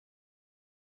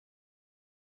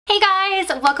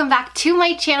guys, welcome back to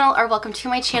my channel, or welcome to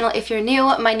my channel if you're new.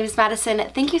 My name is Madison.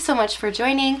 Thank you so much for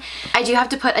joining. I do have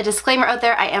to put a disclaimer out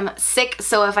there. I am sick,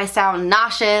 so if I sound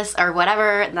nauseous or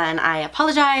whatever, then I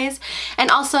apologize. And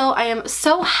also, I am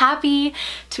so happy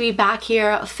to be back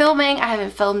here filming. I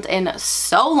haven't filmed in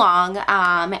so long,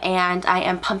 and I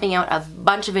am pumping out a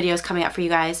bunch of videos coming up for you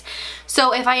guys.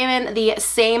 So if I am in the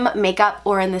same makeup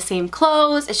or in the same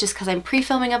clothes, it's just because I'm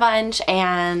pre-filming a bunch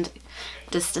and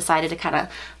just decided to kind of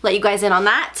let you guys in on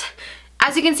that.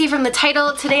 As you can see from the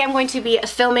title, today I'm going to be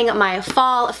filming my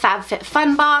fall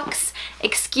Fabfitfun box.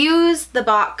 Excuse the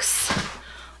box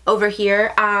over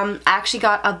here. I actually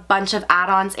got a bunch of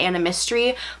add-ons and a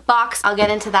mystery box. I'll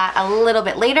get into that a little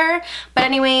bit later. But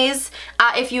anyways,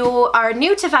 if you are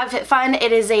new to Fabfitfun,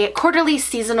 it is a quarterly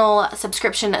seasonal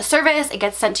subscription service. It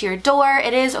gets sent to your door.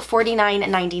 It is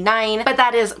 $49.99, but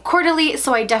that is quarterly,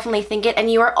 so I definitely think it.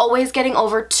 And you are always getting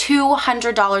over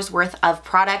 $200 worth of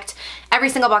product. Every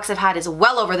single box I've had is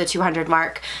well over the 200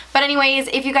 mark. But anyways,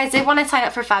 if you guys did want to sign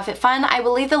up for Fabfitfun, I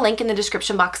will leave the link in the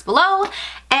description box below,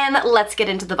 and let's get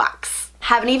into the box.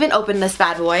 Haven't even opened this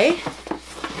bad boy,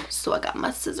 so I got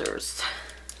my scissors.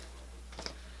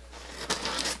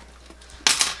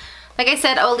 Like I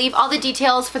said, I will leave all the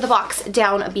details for the box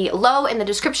down below in the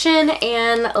description,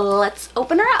 and let's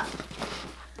open her up.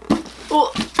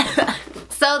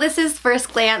 So this is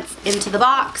first glance into the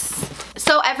box.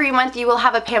 So every month you will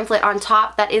have a pamphlet on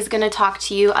top that is going to talk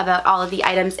to you about all of the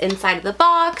items inside of the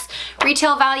box,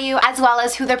 retail value, as well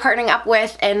as who they're partnering up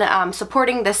with and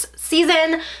supporting this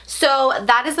season. So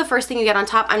that is the first thing you get on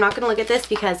top. I'm not going to look at this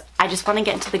because I just want to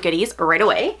get into the goodies right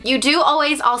away. You do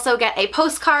always also get a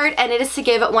postcard, and it is to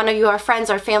give one of your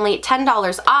friends or family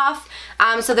 $10 off.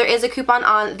 So there is a coupon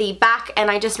on the back,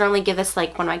 and I just normally give this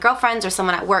like one of my girlfriends or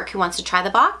someone at work who wants to try the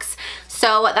box.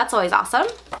 So that's always awesome.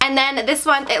 And then this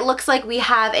one, it looks like we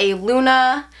have a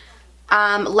Luna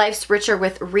Life's Richer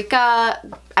with Rika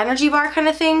energy bar kind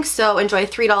of thing. So enjoy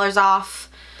 $3 off.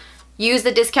 Use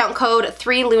the discount code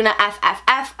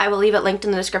 3LunaFFF. I will leave it linked in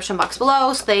the description box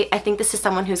below. So I think this is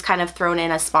someone who's kind of thrown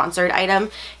in a sponsored item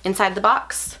inside the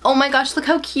box. Oh my gosh, look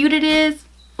how cute it is.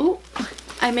 Oh,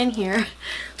 I'm in here.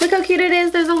 Look how cute it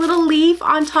is. There's a little leaf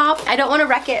on top. I don't want to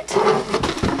wreck it,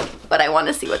 but I want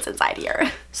to see what's inside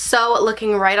here. So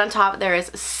looking right on top, there is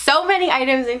so many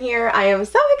items in here. I am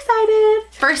so excited.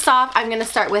 First off, I'm gonna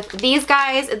start with these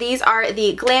guys. These are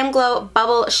the Glam Glow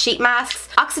Bubble Sheet Masks,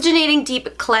 Oxygenating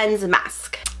Deep Cleanse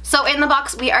Mask. So in the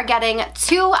box, we are getting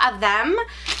 2 of them.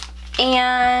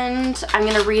 And I'm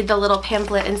gonna read the little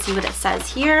pamphlet and see what it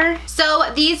says here.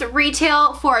 So these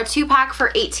retail for a 2-pack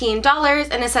for $18,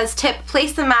 and it says tip,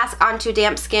 place the mask onto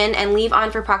damp skin and leave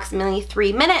on for approximately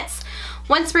 3 minutes.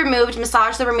 Once removed,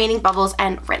 massage the remaining bubbles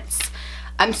and rinse.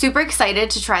 I'm super excited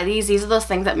to try these. These are those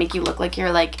things that make you look like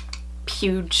you're like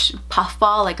huge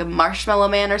puffball, like a marshmallow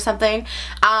man or something.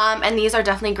 And these are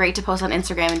definitely great to post on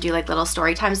Instagram and do like little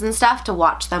story times and stuff to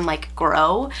watch them like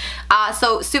grow.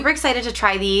 So super excited to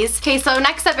try these. Okay, so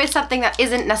next up is something that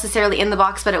isn't necessarily in the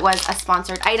box, but it was a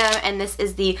sponsored item, and this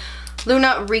is the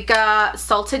Luna Rika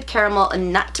Salted Caramel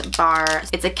Nut Bar.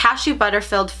 It's a cashew butter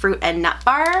filled fruit and nut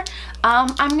bar.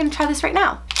 I'm gonna try this right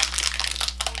now.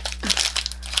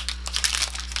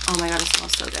 Oh my god, it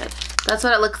smells so good. That's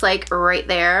what it looks like right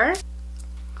there.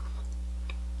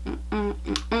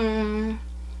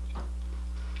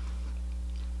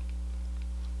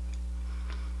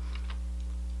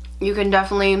 You can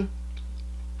definitely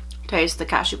taste the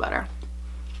cashew butter.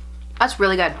 That's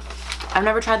really good. I've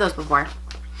never tried those before.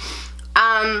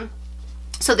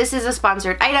 So this is a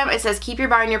sponsored item. It says keep your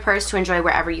bar in your purse to enjoy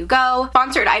wherever you go.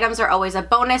 Sponsored items are always a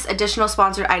bonus. Additional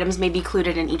sponsored items may be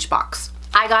included in each box.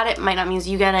 I got it, might not mean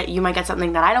you get it. You might get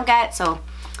something that I don't get, so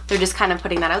they're just kind of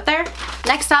putting that out there.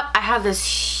 Next up, I have this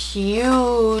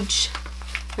huge,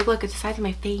 look, it's the size of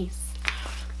my face,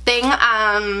 thing.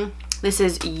 This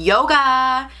is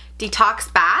Yoga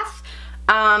Detox Bath,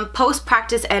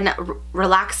 post-practice and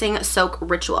relaxing soak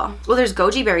ritual. Well, there's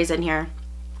goji berries in here.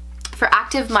 For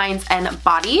active minds and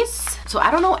bodies. So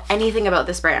I don't know anything about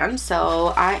this brand,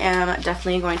 so I am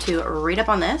definitely going to read up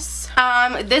on this.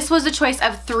 This was a choice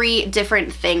of 3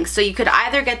 different things. So you could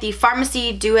either get the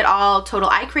Pharmacy Do It All Total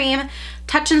Eye Cream,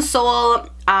 Touch and Soul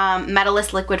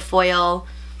Metalist Liquid Foil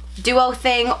Duo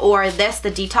thing, or this,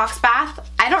 the Detox Bath.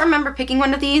 I don't remember picking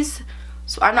one of these,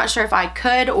 so I'm not sure if I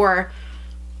could, or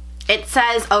it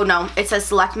says, oh no, it says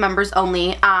select members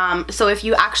only. So if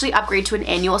you actually upgrade to an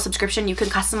annual subscription, you can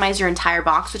customize your entire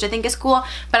box, which I think is cool,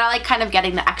 but I like kind of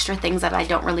getting the extra things that I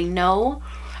don't really know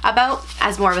about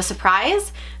as more of a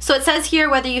surprise. So it says here,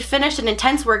 whether you finished an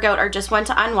intense workout or just want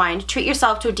to unwind, treat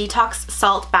yourself to a detox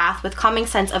salt bath with calming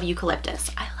scents of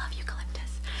eucalyptus. I love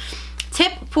eucalyptus.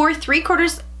 Pour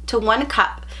 3/4 to 1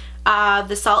 cup of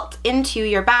the salt into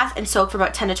your bath and soak for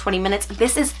about 10 to 20 minutes.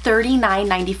 This is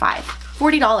 $39.95,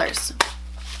 $40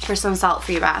 for some salt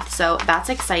for your bath. So that's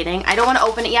exciting. I don't want to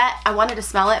open it yet. I wanted to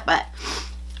smell it, but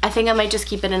I think I might just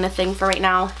keep it in a thing for right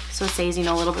now so it stays, you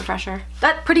know, a little bit fresher.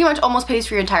 That pretty much almost pays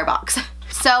for your entire box.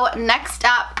 So next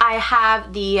up, I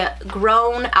have the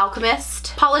Grown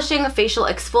Alchemist Polishing Facial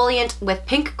Exfoliant with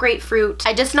Pink Grapefruit.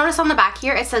 I just noticed on the back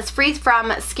here, it says free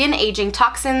from skin aging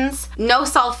toxins, no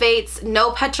sulfates,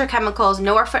 no petrochemicals,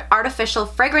 no artificial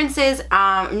fragrances,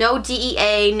 no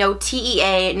DEA, no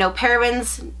TEA, no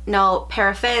parabens, no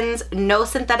paraffins, no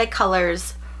synthetic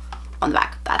colors. On the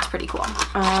back. That's pretty cool.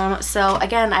 So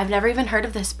again, I've never even heard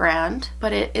of this brand,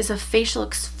 but it is a facial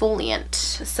exfoliant.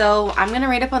 So I'm gonna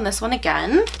read up on this one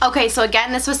again. Okay, so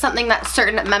again, this was something that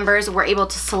certain members were able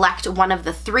to select one of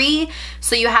the 3.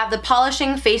 So you have the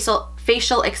Polishing Facial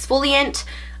Exfoliant,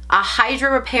 a Hydra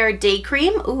Repair Day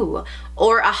Cream, ooh,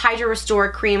 or a Hydra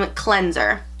Restore Cream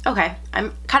Cleanser. Okay,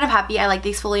 I'm kind of happy I like the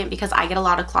exfoliant because I get a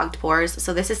lot of clogged pores.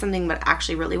 So this is something that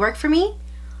actually really worked for me.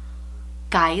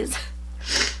 Guys.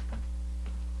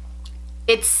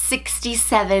 It's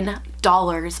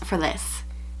 $67 for this.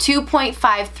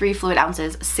 2.53 fluid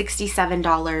ounces,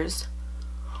 $67.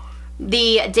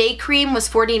 The day cream was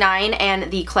 $49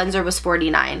 and the cleanser was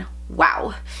 $49.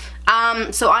 Wow.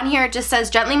 So on here it just says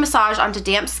gently massage onto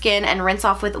damp skin and rinse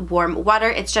off with warm water.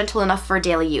 It's gentle enough for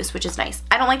daily use, which is nice.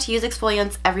 I don't like to use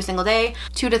exfoliants every single day,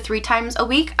 2 to 3 times a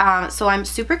week. So I'm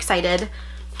super excited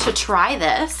to try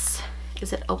this.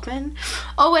 Is it open?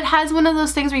 Oh, it has one of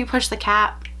those things where you push the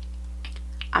cap.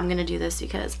 I'm gonna do this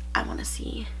because I want to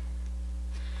see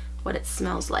what it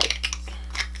smells like.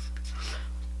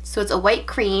 So it's a white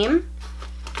cream.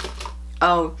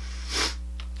 Oh,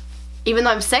 even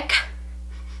though I'm sick,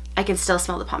 I can still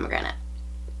smell the pomegranate.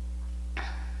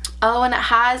 Oh, and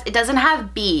it doesn't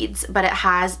have beads, but it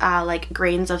has like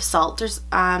grains of salt or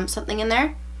something in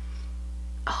there.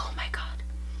 Oh my god.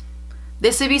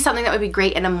 This would be something that would be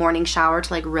great in a morning shower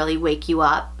to like really wake you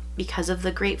up. Because of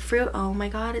the grapefruit. Oh my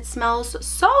god, it smells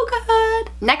so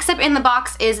good. Next up in the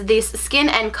box is this Skin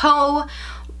 & Co.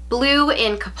 Blue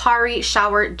in Kapari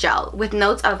Shower Gel with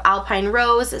notes of alpine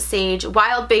rose, sage,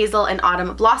 wild basil, and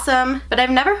autumn blossom. But I've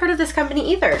never heard of this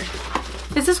company either.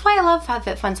 This is why I love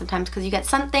Fabfitfun sometimes, because you get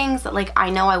some things that like I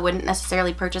know I wouldn't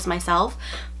necessarily purchase myself,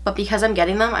 but because I'm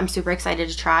getting them, I'm super excited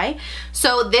to try.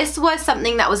 So this was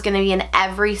something that was going to be in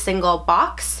every single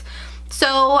box.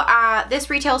 So this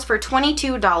retails for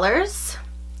 $22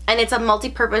 and it's a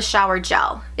multi-purpose shower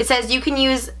gel. It says you can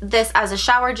use this as a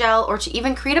shower gel or to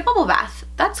even create a bubble bath.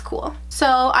 That's cool.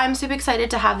 So I'm super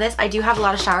excited to have this. I do have a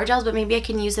lot of shower gels, but maybe I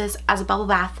can use this as a bubble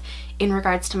bath in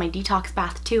regards to my detox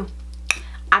bath too.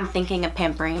 I'm thinking a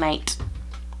pampering night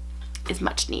is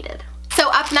much needed.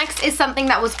 So up next is something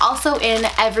that was also in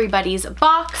everybody's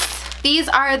box. These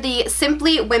are the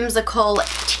Simply Whimsical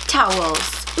tea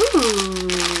towels. Ooh.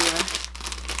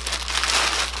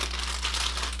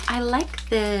 I like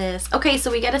this. Okay,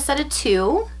 so we get a set of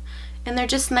 2 and they're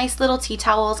just nice little tea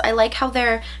towels. I like how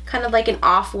they're kind of like an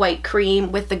off-white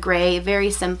cream with the gray.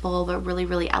 Very simple, but really,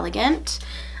 really elegant.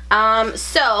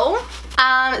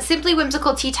 Simply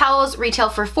Whimsical tea towels retail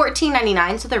for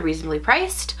 $14.99, so they're reasonably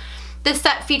priced. This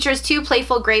set features 2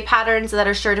 playful gray patterns that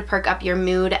are sure to perk up your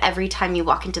mood every time you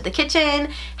walk into the kitchen.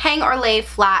 Hang or lay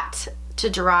flat to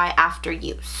dry after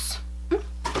use.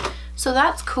 So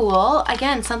that's cool.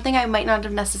 Again, something I might not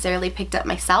have necessarily picked up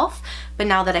myself, but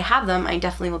now that I have them, I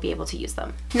definitely will be able to use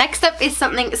them. Next up is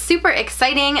something super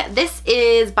exciting. This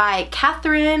is by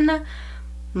Catherine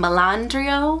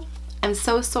Malandrio. I'm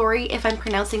so sorry if I'm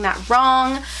pronouncing that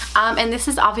wrong. And this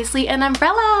is obviously an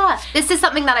umbrella. This is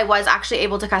something that I was actually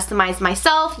able to customize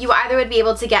myself. You either would be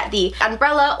able to get the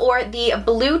umbrella or the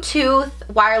Bluetooth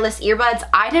wireless earbuds.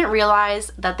 I didn't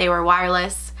realize that they were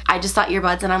wireless. I just thought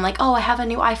earbuds and I'm like, oh, I have a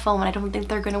new iPhone and I don't think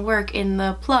they're gonna work in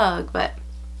the plug, but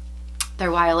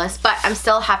they're wireless. But I'm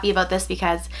still happy about this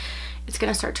because it's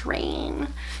gonna start to rain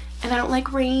and I don't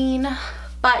like rain.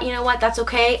 But you know what, that's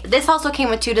okay. This also came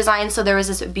with 2 designs. So there was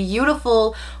this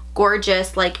beautiful,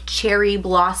 gorgeous, like cherry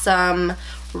blossom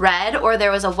red, or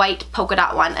there was a white polka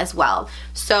dot one as well.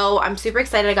 So I'm super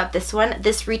excited I got this one.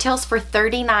 This retails for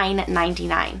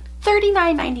 $39.99.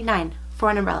 $39.99 for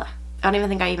an umbrella. I don't even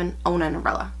think I even own an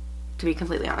umbrella, to be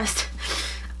completely honest.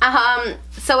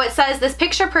 So it says this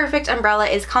picture perfect umbrella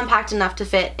is compact enough to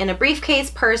fit in a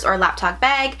briefcase, purse, or laptop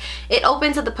bag. It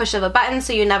opens at the push of a button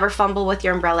so you never fumble with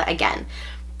your umbrella again.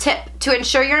 Tip: to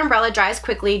ensure your umbrella dries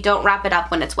quickly, don't wrap it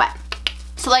up when it's wet.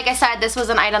 So like I said, this was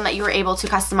an item that you were able to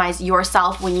customize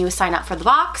yourself when you sign up for the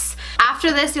box.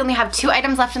 After this, you only have 2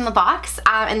 items left in the box,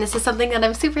 and this is something that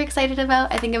I'm super excited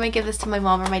about. I think I might give this to my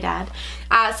mom or my dad.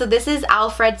 So this is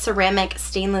Alfred Ceramic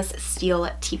Stainless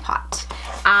Steel Teapot.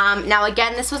 Now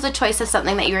again, this was a choice of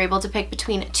something that you were able to pick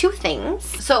between 2 things.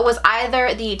 So it was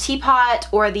either the teapot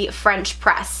or the French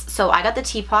press. So I got the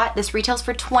teapot. This retails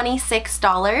for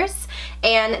 $26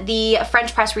 and the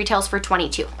French press retails for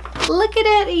 $22. Look at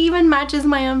it, it even matches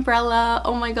my umbrella.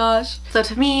 Oh my gosh. So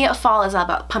to me, fall is all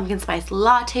about pumpkin spice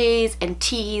lattes and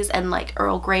teas and like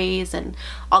Earl Greys and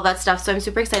all that stuff. So I'm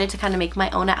super excited to kind of make my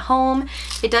own at home.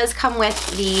 It does come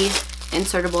with the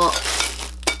insertable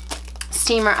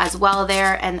steamer as well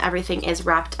there, and everything is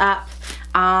wrapped up.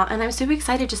 And I'm super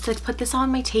excited just to put this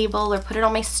on my table or put it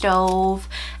on my stove.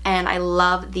 And I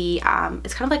love the,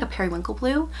 it's kind of like a periwinkle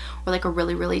blue or like a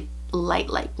really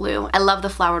light blue. I love the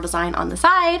flower design on the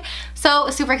side. So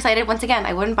super excited. Once again,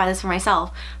 I wouldn't buy this for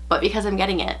myself, but because I'm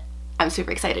getting it, I'm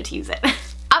super excited to use it.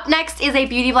 Up next is a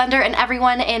beauty blender, and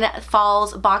everyone in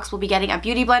fall's box will be getting a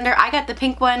beauty blender. I got the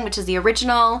pink one, which is the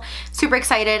original. Super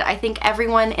excited. I think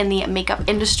everyone in the makeup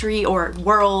industry or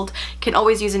world can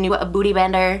always use a new beauty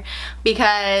blender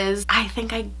because I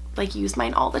think I like use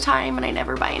mine all the time and I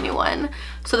never buy a new one.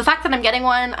 So the fact that I'm getting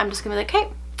one, I'm just gonna be like, okay,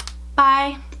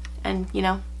 bye. And you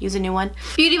know, use a new one.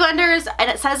 Beauty blenders, and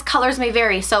it says colors may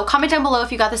vary, so comment down below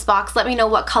if you got this box. Let me know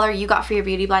what color you got for your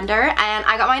beauty blender. And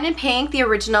I got mine in pink, the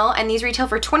original, and these retail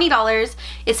for $20.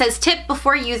 It says tip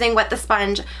before using, wet the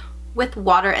sponge with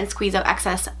water and squeeze out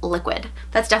excess liquid.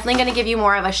 That's definitely going to give you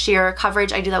more of a sheer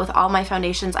coverage. I do that with all my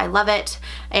foundations. I love it,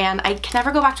 and I can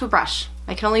never go back to a brush.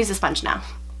 I can only use a sponge now.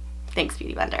 Thanks,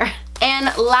 beauty blender. And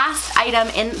last item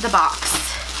in the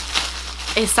box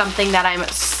is something that I'm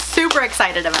super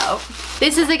excited about.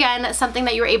 This is again something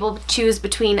that you're able to choose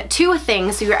between 2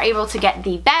 things. So you're able to get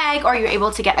the bag or you're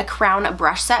able to get a crown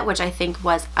brush set, which I think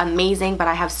was amazing, but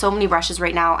I have so many brushes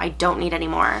right now, I don't need any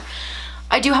more.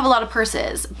 I do have a lot of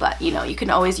purses, but you know, you can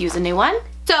always use a new one.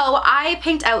 So I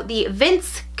picked out the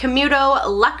Vince Camuto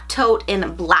Luck Tote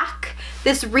in black.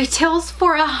 This retails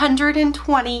for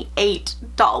 $128.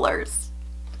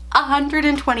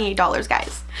 $128,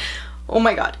 guys. Oh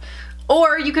my god.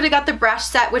 Or you could have got the brush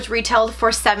set, which retailed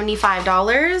for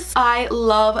 $75. I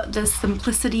love the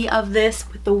simplicity of this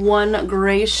with the one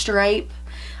gray stripe.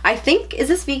 I think, is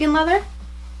this vegan leather?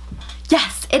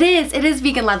 Yes, it is. It is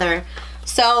vegan leather.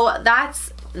 So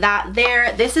that's that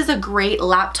there. This is a great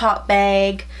laptop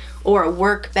bag or a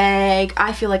work bag.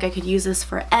 I feel like I could use this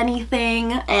for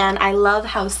anything, and I love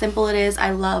how simple it is.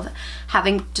 I love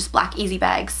having just black easy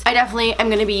bags. I definitely am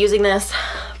gonna be using this.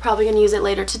 Probably gonna use it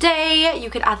later today.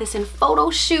 You could add this in photo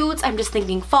shoots. I'm just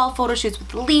thinking fall photo shoots with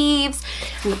the leaves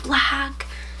and the black.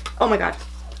 Oh my god,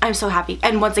 I'm so happy.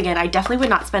 And once again, I definitely would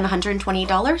not spend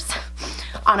 $128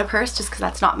 on a purse just because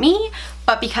that's not me,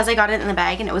 but because I got it in the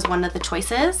bag and it was one of the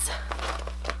choices,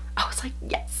 I was like,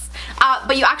 yes.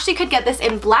 But you actually could get this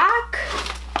in black.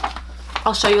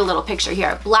 I'll show you a little picture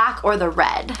here. Black or the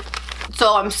red.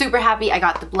 So I'm super happy I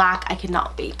got the black. I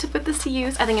cannot wait to put this to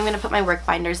use. I think I'm gonna put my work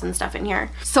binders and stuff in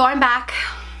here. So I'm back.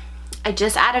 I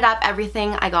just added up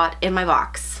everything I got in my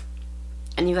box,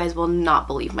 and you guys will not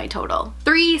believe my total.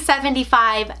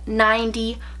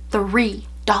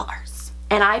 $375.93.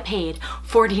 And I paid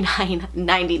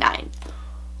 $49.99.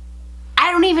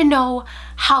 I don't even know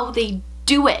how they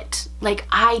do it. Like,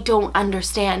 I don't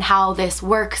understand how this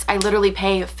works. I literally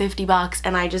pay 50 bucks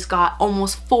and I just got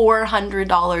almost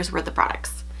 $400 worth of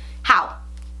products. How?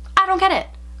 I don't get it.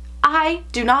 I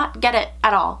do not get it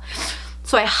at all.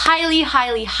 So I highly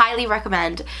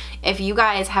recommend, if you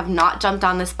guys have not jumped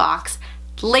on this box,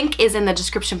 link is in the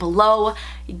description below.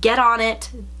 Get on it,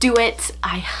 do it.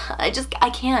 I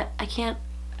can't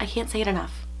say it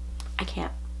enough. I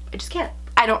just can't.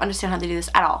 I don't understand how they do this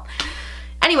at all.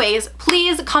 Anyways,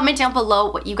 please comment down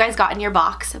below what you guys got in your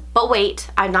box. But wait,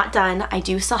 I'm not done. I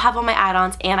do still have all my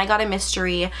add-ons, and I got a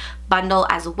mystery bundle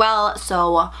as well.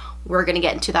 So we're gonna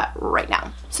get into that right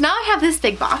now. So now I have this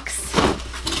big box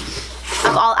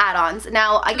of all add-ons.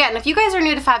 Now, again, if you guys are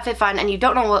new to Fabfitfun and you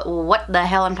don't know what the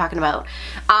hell I'm talking about,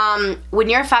 when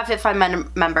you're a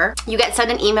Fabfitfun member, you get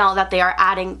sent an email that they are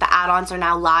adding, the add-ons are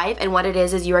now live, and what it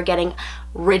is you are getting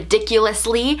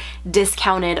ridiculously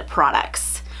discounted products.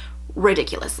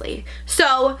 Ridiculously.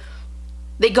 So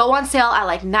they go on sale at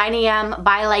like 9 a.m.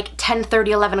 by like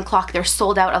 10:30, 11 o'clock they're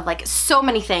sold out of like so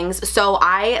many things. So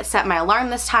I set my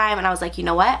alarm this time and I was like, you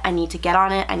know what, I need to get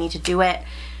on it, I need to do it.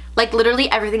 Like literally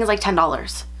everything is like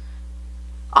 $10.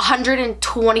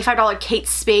 $125 Kate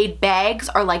Spade bags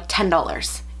are like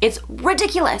 $10. It's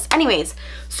ridiculous. Anyways,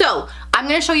 so I'm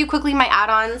gonna show you quickly my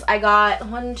add-ons. I got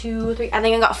 1, 2, 3, I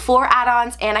think I got 4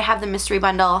 add-ons, and I have the mystery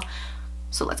bundle.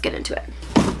 So let's get into it.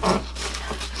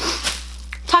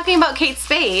 Talking about Kate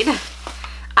Spade,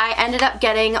 I ended up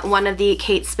getting one of the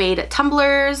Kate Spade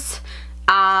tumblers,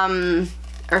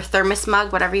 or thermos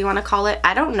mug, whatever you want to call it.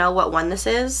 I don't know what one this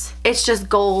is. It's just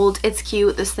gold. It's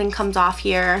cute. This thing comes off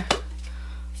here,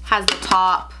 has the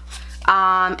top,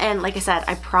 and like I said,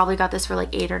 I probably got this for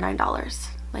like $8 or $9.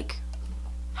 Like,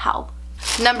 how?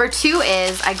 Number 2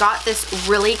 is I got this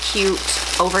really cute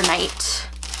overnight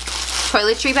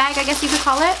toiletry bag, I guess you could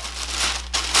call it.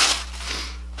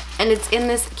 And it's in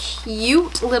this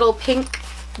cute little pink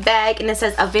bag, and it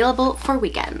says available for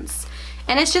weekends.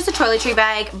 And it's just a toiletry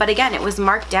bag, but again, it was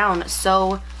marked down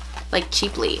so like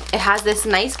cheaply. It has this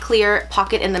nice clear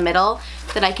pocket in the middle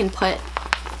that I can put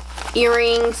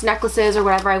earrings, necklaces, or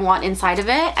whatever I want inside of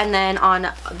it. And then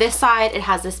on this side, it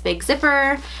has this big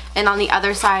zipper, and on the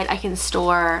other side, I can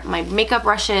store my makeup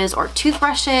brushes or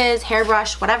toothbrushes,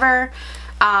 hairbrush, whatever.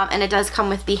 And it does come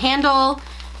with the handle,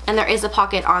 and there is a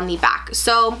pocket on the back.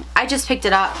 So I just picked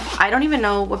it up. I don't even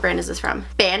know what brand is this from.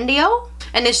 Bandio?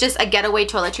 And it's just a getaway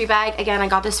toiletry bag. Again, I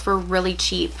got this for really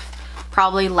cheap,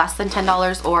 probably less than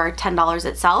 $10 or $10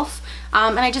 itself.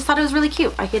 And I just thought it was really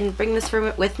cute. I can bring this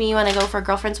with me when I go for a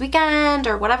girlfriend's weekend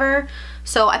or whatever.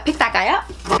 So I picked that guy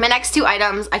up. My next 2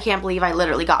 items, I can't believe I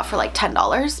literally got for like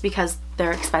 $10 because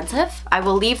they're expensive. I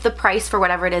will leave the price for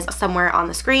whatever it is somewhere on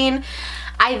the screen.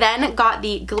 I then got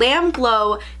the Glam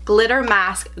Glow Glitter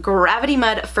Mask Gravity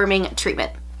Mud Firming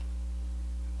Treatment.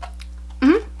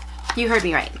 You heard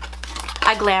me right.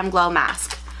 A Glam Glow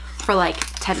mask for like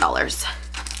 $10.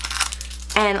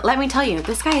 And let me tell you,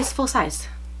 this guy is full size.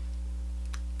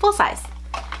 Full size.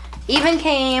 Even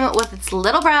came with its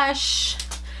little brush.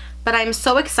 But I'm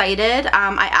so excited.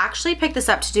 I actually picked this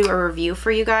up to do a review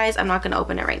for you guys. I'm not going to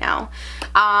open it right now.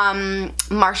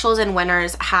 Marshalls and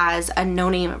Winners has a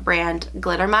no-name brand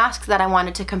glitter mask that I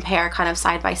wanted to compare kind of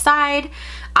side by side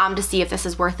to see if this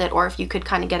is worth it or if you could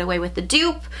kind of get away with the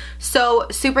dupe. So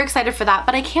super excited for that.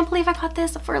 But I can't believe I got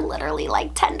this for literally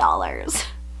like $10.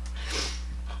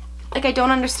 Like, I don't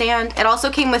understand. It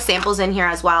also came with samples in here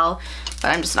as well,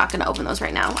 but I'm just not going to open those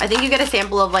right now. I think you get a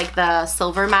sample of like the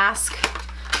silver mask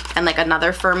and like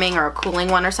another firming or a cooling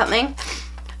one or something.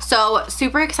 So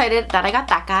super excited that I got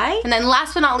that guy. And then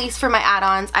last but not least for my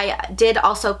add-ons, I did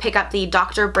also pick up the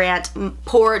Dr. Brandt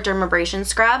Pore Dermabrasion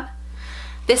Scrub.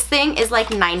 This thing is like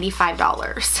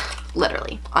 $95,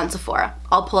 literally, on Sephora.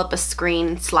 I'll pull up a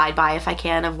screen slide by if I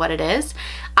can of what it is.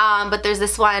 But there's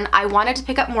this one. I wanted to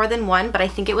pick up more than one, but I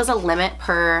think it was a limit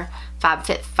per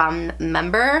Fabfitfun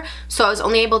member. So I was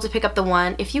only able to pick up the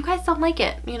one. If you guys don't like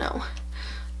it, you know,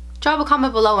 drop a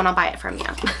comment below and I'll buy it from you.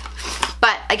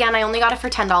 But again, I only got it for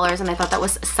 $10 and I thought that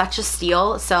was such a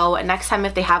steal. So next time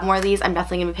if they have more of these, I'm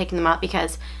definitely gonna be picking them up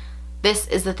because this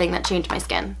is the thing that changed my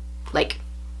skin, like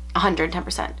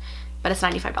 110%. But it's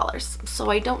 $95. So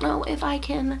I don't know if I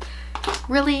can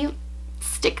really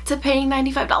stick to paying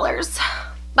 $95.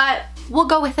 But we'll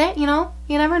go with it, you know?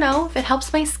 You never know if it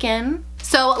helps my skin.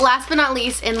 So last but not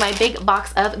least in my big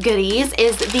box of goodies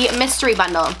is the mystery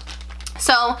bundle.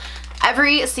 So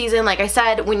every season, like I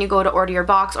said, when you go to order your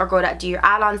box or go to do your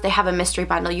add-ons, they have a mystery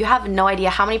bundle. You have no idea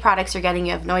how many products you're getting.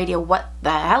 You have no idea what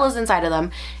the hell is inside of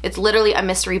them. It's literally a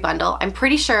mystery bundle. I'm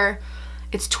pretty sure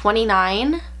it's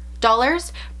 $29,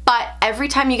 but every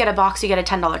time you get a box, you get a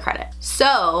 $10 credit.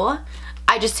 So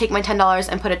I just take my $10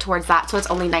 and put it towards that, so it's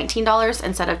only $19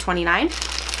 instead of $29.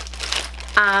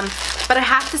 But I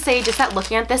have to say, just at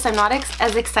looking at this, I'm not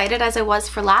as excited as I was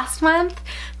for last month,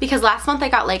 because last month I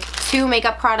got like 2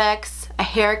 makeup products, a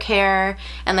hair care,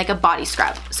 and like a body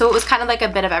scrub. So it was kind of like a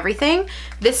bit of everything.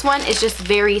 This one is just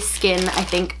very skin, I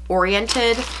think,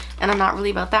 oriented, and I'm not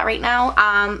really about that right now.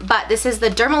 But this is the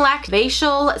Dermalect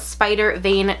Facial Spider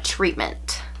Vein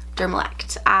Treatment.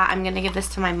 Dermalect. I'm gonna give this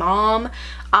to my mom,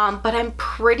 but I'm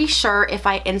pretty sure if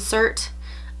I insert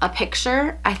a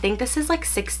picture, I think this is like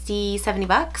 60, 70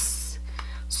 bucks.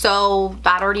 So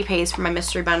that already pays for my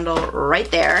mystery bundle right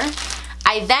there.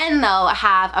 I then though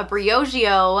have a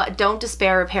Briogeo Don't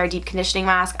Despair Repair Deep Conditioning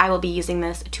Mask. I will be using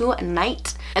this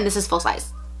tonight, and this is full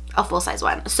size, a full size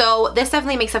one. So this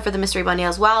definitely makes up for the mystery bundle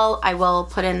as well. I will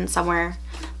put in somewhere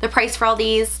the price for all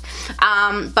these.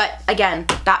 But again,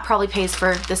 that probably pays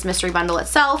for this mystery bundle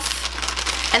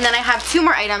itself. And then I have 2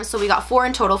 more items, so we got 4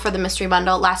 in total for the mystery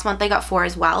bundle. Last month I got 4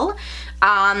 as well.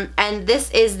 And this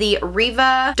is the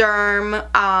Riva Derm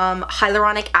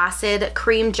Hyaluronic Acid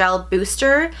Cream Gel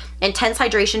Booster. Intense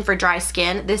hydration for dry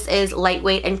skin. This is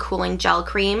lightweight and cooling gel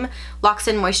cream. Locks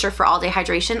in moisture for all-day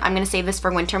hydration. I'm going to save this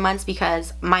for winter months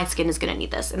because my skin is going to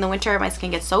need this. In the winter, my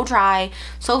skin gets so dry,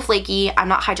 so flaky. I'm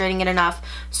not hydrating it enough.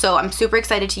 So I'm super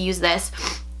excited to use this.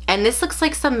 And this looks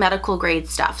like some medical grade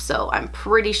stuff. So I'm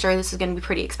pretty sure this is going to be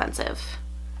pretty expensive.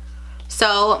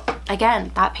 So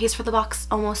again, that pays for the box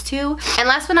almost too. And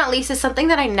last but not least is something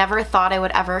that I never thought I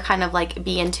would ever kind of like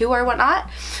be into or whatnot,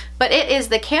 but it is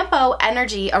the Campo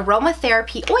Energy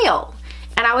Aromatherapy Oil.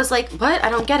 And I was like, what? I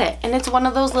don't get it. And it's one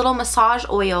of those little massage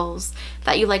oils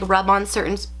that you like rub on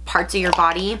certain parts of your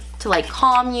body to like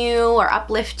calm you or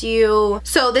uplift you.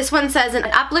 So this one says an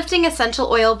uplifting essential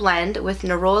oil blend with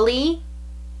neroli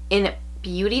in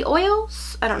beauty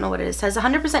oils. I don't know what it is. It says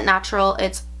 100% natural.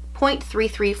 It's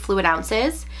 0.33 fluid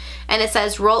ounces, and it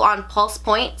says roll on pulse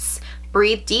points,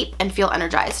 breathe deep, and feel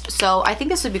energized. So I think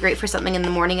this would be great for something in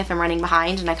the morning if I'm running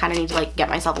behind and I kind of need to like get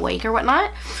myself awake or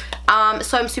whatnot.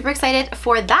 So I'm super excited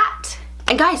for that.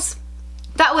 And guys,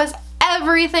 that was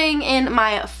everything in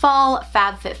my fall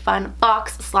Fabfitfun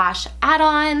box slash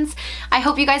add-ons. I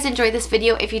hope you guys enjoyed this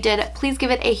video. If you did, please give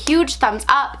it a huge thumbs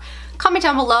up. Comment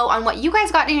down below on what you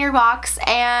guys got in your box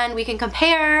and we can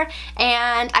compare,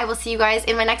 and I will see you guys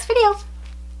in my next video.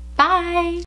 Bye!